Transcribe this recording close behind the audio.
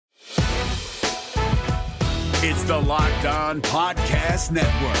It's the Locked On Podcast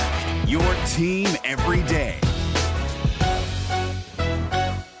Network, your team every day.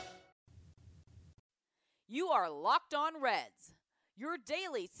 You are Locked On Reds, your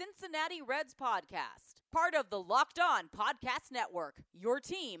daily Cincinnati Reds podcast. Part of the Locked On Podcast Network, your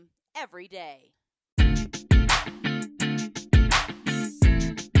team every day.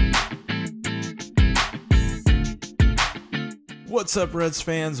 What's up, Reds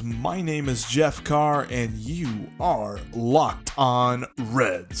fans? My name is Jeff Carr, and you are Locked On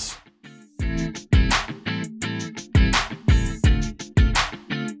Reds. And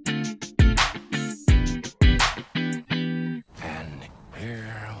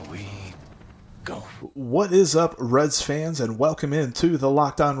here we go. What is up, Reds fans, and welcome into the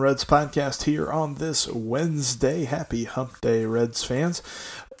Locked On Reds podcast here on this Wednesday. Happy Hump Day, Reds fans.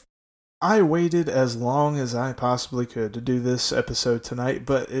 I waited as long as I possibly could to do this episode tonight,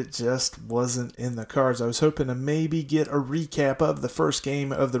 but it just wasn't in the cards. I was hoping to maybe get a recap of the first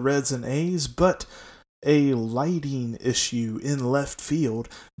game of the Reds and A's, but a lighting issue in left field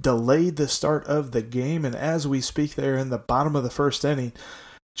delayed the start of the game, and as we speak there in the bottom of the first inning,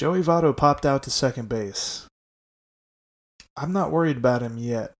 Joey Votto popped out to second base. I'm not worried about him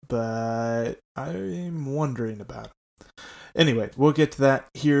yet, but I'm wondering about him. Anyway, we'll get to that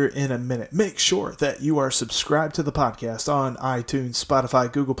here in a minute. Make sure that you are subscribed to the podcast on iTunes, Spotify,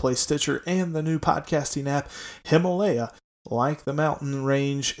 Google Play, Stitcher, and the new podcasting app, Himalaya. Like the mountain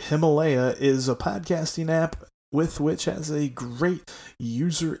range, Himalaya is a podcasting app with which has a great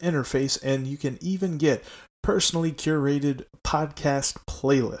user interface, and you can even get personally curated podcast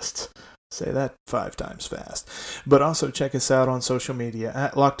playlists. Say that 5 times fast. But also check us out on social media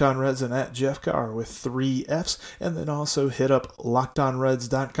at Locked On Reds and at Jeff Carr with 3 Fs. And then also hit up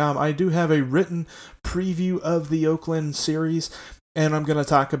LockedOnReds.com. I do have a written preview of the Oakland series, and I'm going to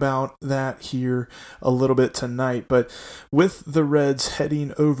talk about that here a little bit tonight. But with the Reds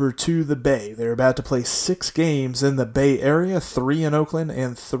heading over to the Bay, they're about to play 6 games in the Bay Area, 3 in Oakland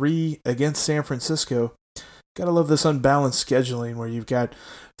and 3 against San Francisco. Gotta love this unbalanced scheduling where you've got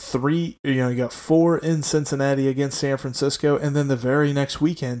 3, you got 4 in Cincinnati against San Francisco, and then the very next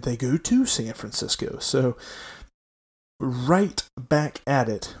weekend they go to San Francisco. So right back at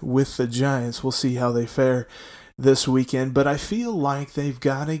it with the Giants. We'll see how they fare this weekend, but I feel like they've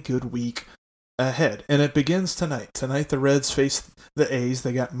got a good week ahead, and it begins tonight. Tonight the Reds face the A's.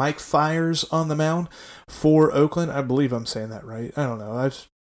 They got Mike Fiers on the mound for Oakland. I believe I'm saying that right. I don't know. I've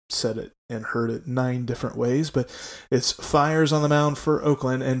said it and heard it 9 different ways, but it's Fiers on the mound for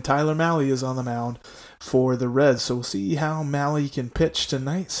Oakland, and Tyler Mahle is on the mound for the Reds. So we'll see how Mahle can pitch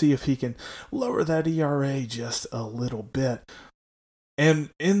tonight, see if he can lower that ERA just a little bit. And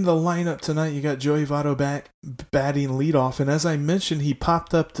in the lineup tonight, you got Joey Votto back batting leadoff, and as I mentioned, he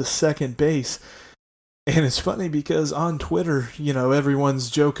popped up to second base. And it's funny because on Twitter, everyone's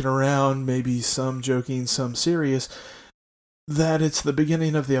joking around, maybe some joking, some serious, that it's the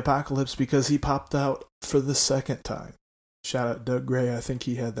beginning of the apocalypse because he popped out for the second time. Shout out Doug Gray, I think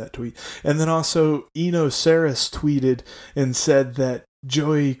he had that tweet. And then also Eno Saris tweeted and said that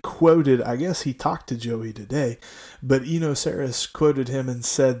Joey quoted, I guess he talked to Joey today, but Eno Saris quoted him and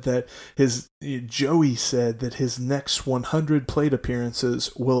said that Joey said that his next 100 plate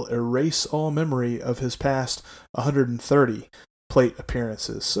appearances will erase all memory of his past 130 plate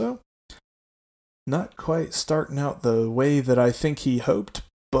appearances. So not quite starting out the way that I think he hoped,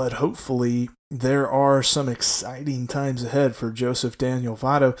 but hopefully there are some exciting times ahead for Joseph Daniel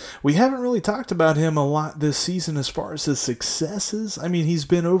Votto. We haven't really talked about him a lot this season as far as his successes. I mean, he's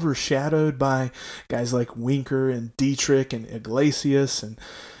been overshadowed by guys like Winker and Dietrich and Iglesias and,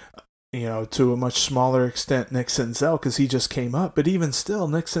 to a much smaller extent, Nick Senzel, because he just came up. But even still,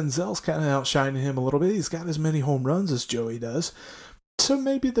 Nick Senzel's kind of outshining him a little bit. He's got as many home runs as Joey does. So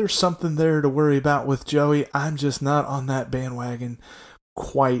maybe there's something there to worry about with Joey. I'm just not on that bandwagon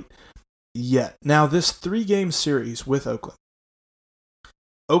quite yet. Now, this 3-game series with Oakland.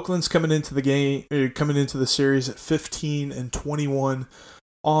 Oakland's coming into the series at 15-21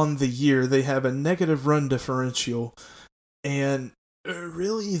 on the year. They have a negative run differential, and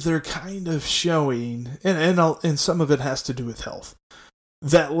really they're kind of showing, and some of it has to do with health,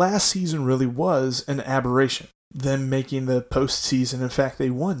 that last season really was an aberration. Them making the postseason. In fact, they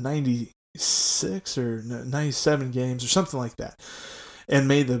won 96 or 97 games or something like that and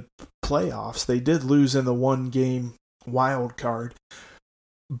made the playoffs. They did lose in the 1-game wild card,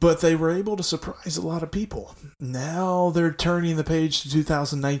 but they were able to surprise a lot of people. Now they're turning the page to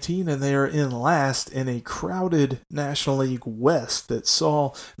 2019, and they are in last in a crowded National League West that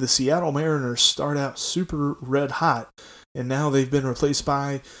saw the Seattle Mariners start out super red hot and now they've been replaced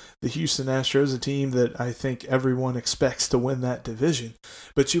by the Houston Astros, a team that I think everyone expects to win that division.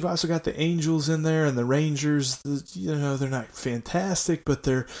 But you've also got the Angels in there and the Rangers. They're not fantastic, but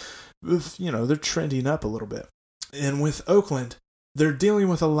they're trending up a little bit. And with Oakland, they're dealing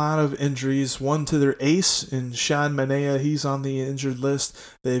with a lot of injuries. One to their ace in Sean Manaea. He's on the injured list.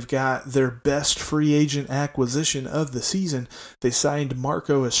 They've got their best free agent acquisition of the season. They signed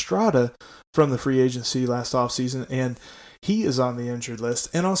Marco Estrada from the free agency last offseason, and he is on the injured list.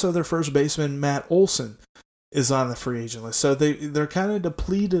 And also their first baseman, Matt Olson, is on the free agent list. So they're kind of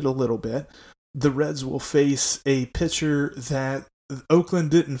depleted a little bit. The Reds will face a pitcher that Oakland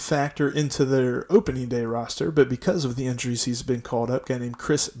didn't factor into their opening day roster, but because of the injuries, he's been called up, a guy named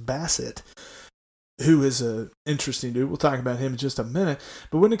Chris Bassett, who is an interesting dude. We'll talk about him in just a minute.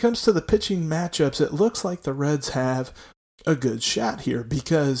 But when it comes to the pitching matchups, it looks like the Reds have a good shot here,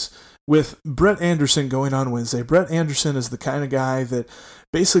 because with Brett Anderson going on Wednesday, Brett Anderson is the kind of guy that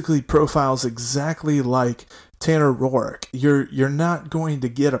basically profiles exactly like Tanner Roark. You're not going to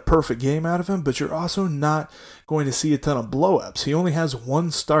get a perfect game out of him, but you're also not going to see a ton of blow-ups. He only has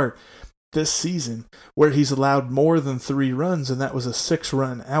one start this season where he's allowed more than 3 runs, and that was a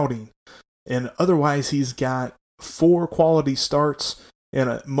 6-run outing. And otherwise, he's got 4 quality starts,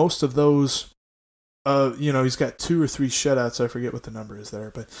 and most of those, he's got 2 or 3 shutouts. I forget what the number is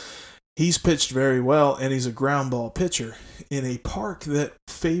there, but he's pitched very well, and he's a ground ball pitcher in a park that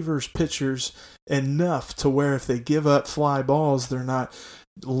favors pitchers enough to where if they give up fly balls, they're not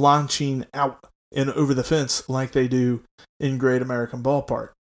launching out and over the fence like they do in Great American Ballpark.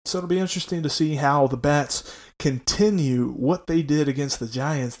 So it'll be interesting to see how the Bats continue what they did against the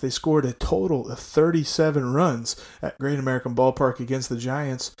Giants. They scored a total of 37 runs at Great American Ballpark against the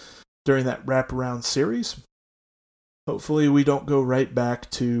Giants during that wraparound series. Hopefully we don't go right back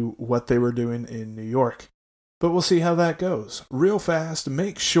to what they were doing in New York. But we'll see how that goes. Real fast,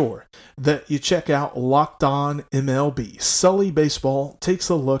 make sure that you check out Locked On MLB. Sully Baseball takes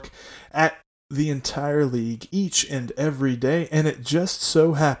a look at the entire league each and every day, and it just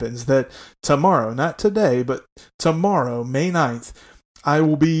so happens that tomorrow, not today, but tomorrow, May 9th, I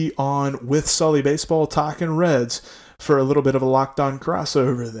will be on with Sully Baseball talking Reds for a little bit of a Locked On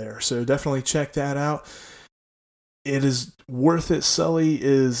crossover there. So definitely check that out. It is worth it. Sully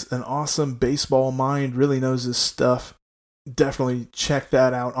is an awesome baseball mind, really knows his stuff. Definitely check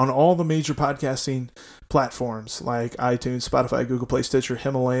that out on all the major podcasting platforms like iTunes, Spotify, Google Play, Stitcher,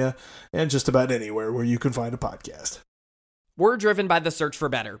 Himalaya, and just about anywhere where you can find a podcast. We're driven by the search for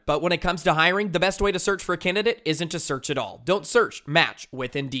better, but when it comes to hiring, the best way to search for a candidate isn't to search at all. Don't search, match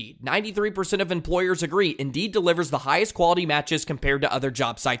with Indeed. 93% of employers agree Indeed delivers the highest quality matches compared to other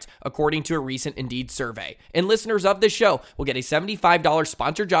job sites, according to a recent Indeed survey. And listeners of this show will get a $75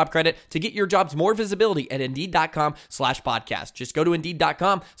 sponsored job credit to get your jobs more visibility at Indeed.com/podcast. Just go to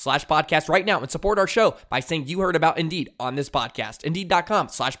Indeed.com/podcast right now and support our show by saying you heard about Indeed on this podcast.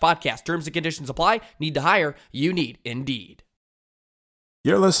 Indeed.com/podcast. Terms and conditions apply. Need to hire? You need Indeed.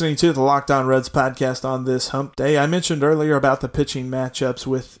 You're listening to the Locked On Reds podcast on this hump day. I mentioned earlier about the pitching matchups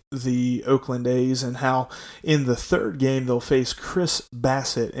with the Oakland A's and how in the third game they'll face Chris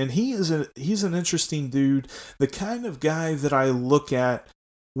Bassett. And he's an interesting dude, the kind of guy that I look at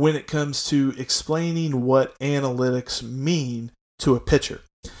when it comes to explaining what analytics mean to a pitcher.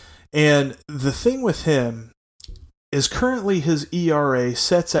 And the thing with him is currently his ERA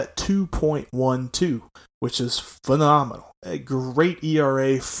sets at 2.12, which is phenomenal. A great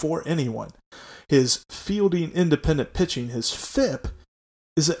ERA for anyone. His fielding independent pitching, his FIP,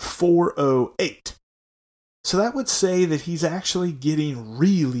 is at 4.08. So that would say that he's actually getting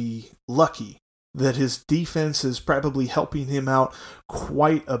really lucky, that his defense is probably helping him out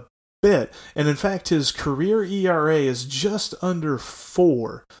quite a bit. And in fact, his career ERA is just under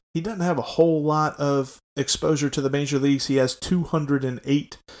 4. He doesn't have a whole lot of exposure to the major leagues. He has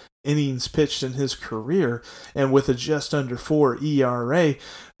 208 innings pitched in his career, and with a just under 4 ERA.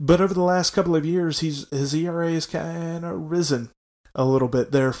 But over the last couple of years, his ERA has kind of risen a little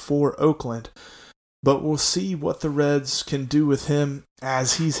bit there for Oakland. But we'll see what the Reds can do with him,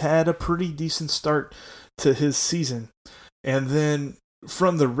 as he's had a pretty decent start to his season. And then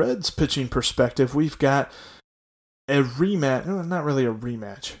from the Reds pitching perspective, we've got a rematch, not really a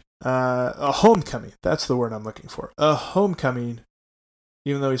rematch, a homecoming. That's the word I'm looking for. A homecoming.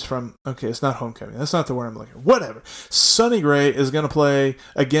 Even though he's from, it's not homecoming. That's not the word I'm looking for. Whatever. Sonny Gray is going to play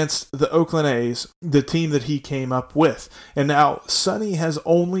against the Oakland A's, the team that he came up with. And now Sonny has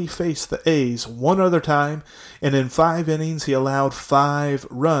only faced the A's one other time, and in 5 innings he allowed 5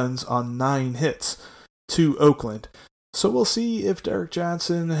 runs on 9 hits to Oakland. So we'll see if Derek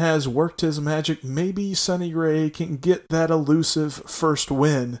Johnson has worked his magic. Maybe Sonny Gray can get that elusive first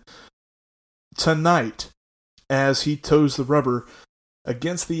win tonight as he toes the rubber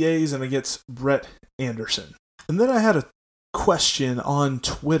against the A's and against Brett Anderson. And then I had a question on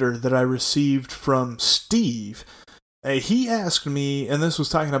Twitter that I received from Steve. He asked me, and this was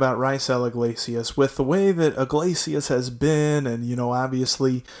talking about Raisel Iglesias, with the way that Iglesias has been, and,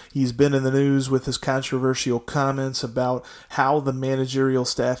 obviously he's been in the news with his controversial comments about how the managerial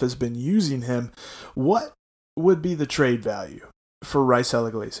staff has been using him, what would be the trade value for Raisel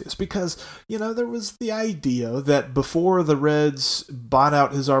Iglesias? Because, there was the idea that before the Reds bought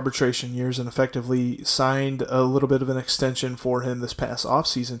out his arbitration years and effectively signed a little bit of an extension for him this past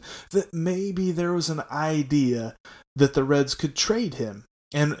offseason, that maybe there was an idea that the Reds could trade him.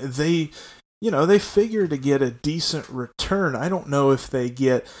 And they figure to get a decent return. I don't know if they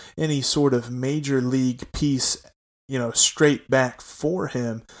get any sort of major league piece, straight back for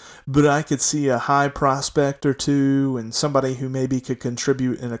him, but I could see a high prospect or two and somebody who maybe could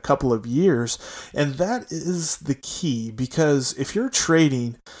contribute in a couple of years. And that is the key, because if you're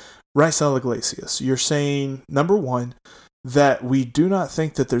trading Raisel Iglesias, you're saying, number one, that we do not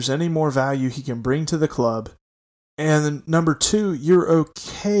think that there's any more value he can bring to the club. And then number two, you're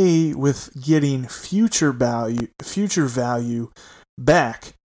okay with getting future value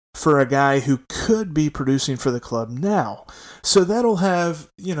back for a guy who could be producing for the club now. So that'll have,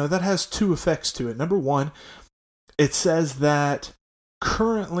 that has two effects to it. Number one, it says that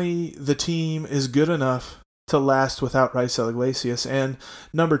currently the team is good enough to last without Raisel Iglesias. And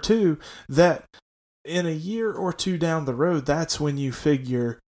number two, that in a year or two down the road, that's when you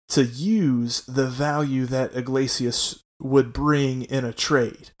figure to use the value that Iglesias would bring in a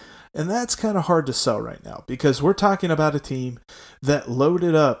trade. And that's kind of hard to sell right now, because we're talking about a team that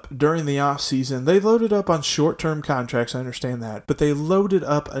loaded up during the offseason. They loaded up on short-term contracts, I understand that, but they loaded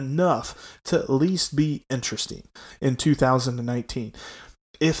up enough to at least be interesting in 2019.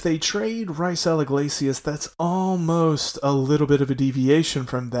 If they trade Raisel Iglesias, that's almost a little bit of a deviation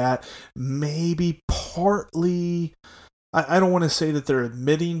from that. Maybe partly, I don't want to say that they're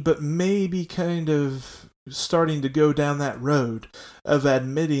admitting, but maybe kind of starting to go down that road of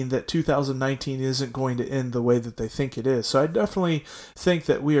admitting that 2019 isn't going to end the way that they think it is. So I definitely think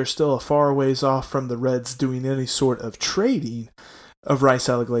that we are still a far ways off from the Reds doing any sort of trading of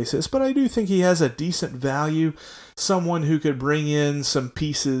Raisel Iglesias, but I do think he has a decent value, someone who could bring in some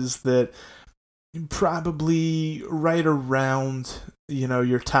pieces that probably right around,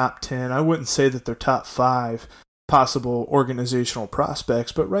 your top 10. I wouldn't say that they're top 5 possible organizational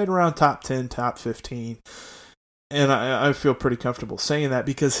prospects, but right around top 10, top 15. And I feel pretty comfortable saying that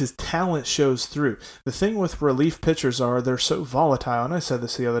because his talent shows through. The thing with relief pitchers are they're so volatile, and I said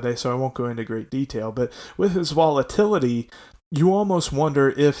this the other day, so I won't go into great detail, but with his volatility, you almost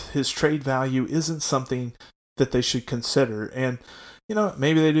wonder if his trade value isn't something that they should consider. And,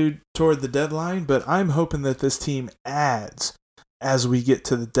 maybe they do toward the deadline, but I'm hoping that this team adds as we get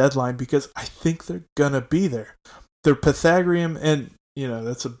to the deadline, because I think they're going to be there. They're Pythagorean, and,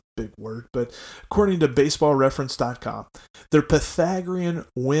 that's a big word, but according to baseballreference.com, their Pythagorean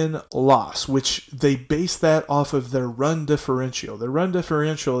win-loss, which they base that off of their run differential. Their run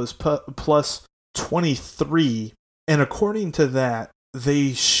differential is plus 23, and according to that,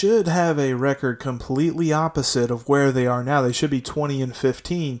 they should have a record completely opposite of where they are now. They should be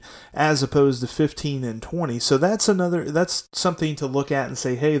 20-15 as opposed to 15-20. So that's something to look at and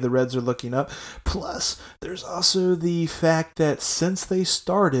say, hey, the Reds are looking up. Plus, there's also the fact that since they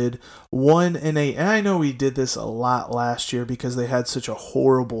started 1-8, and I know we did this a lot last year because they had such a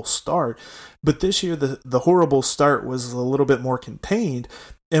horrible start, but this year the horrible start was a little bit more contained.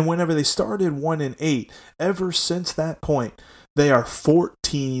 And whenever they started 1-8, ever since that point, they are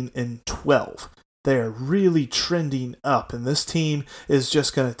 14-12. They are really trending up, and this team is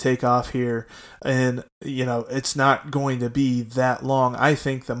just going to take off here. And, it's not going to be that long. I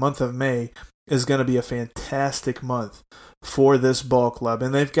think the month of May is going to be a fantastic month for this ball club.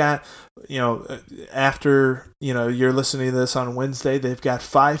 And they've got, after, you're listening to this on Wednesday, they've got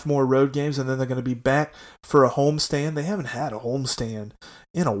 5 more road games, and then they're going to be back for a homestand. They haven't had a homestand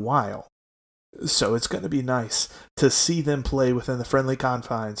in a while. So it's going to be nice to see them play within the friendly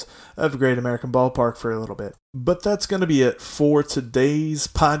confines of Great American Ballpark for a little bit. But that's going to be it for today's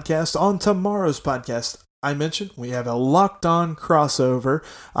podcast. On tomorrow's podcast, I mentioned we have a Locked On crossover.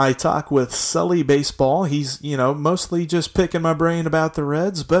 I talk with Sully Baseball. He's, mostly just picking my brain about the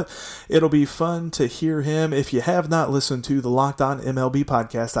Reds, but it'll be fun to hear him. If you have not listened to the Locked On MLB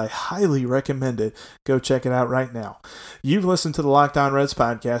podcast, I highly recommend it. Go check it out right now. You've listened to the Locked On Reds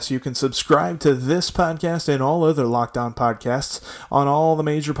podcast. You can subscribe to this podcast and all other Locked On podcasts on all the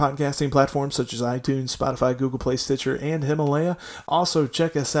major podcasting platforms such as iTunes, Spotify, Google Play, Stitcher, and Himalaya. Also,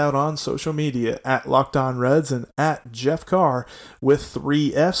 check us out on social media at Locked On Reds and at Jeff Carr with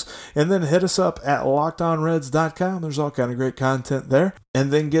 3 Fs. And then hit us up at LockedOnReds.com. There's all kind of great content there.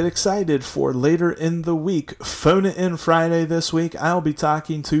 And then get excited for later in the week. Phone It In Friday this week. I'll be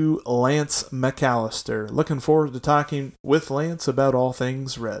talking to Lance McAllister. Looking forward to talking with Lance about all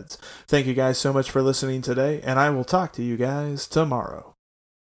things Reds. Thank you guys so much for listening today, and I will talk to you guys tomorrow.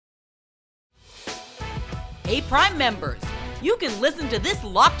 Hey, Prime members, you can listen to this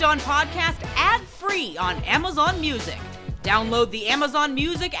Locked On podcast ad-free on Amazon Music. Download the Amazon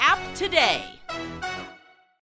Music app today.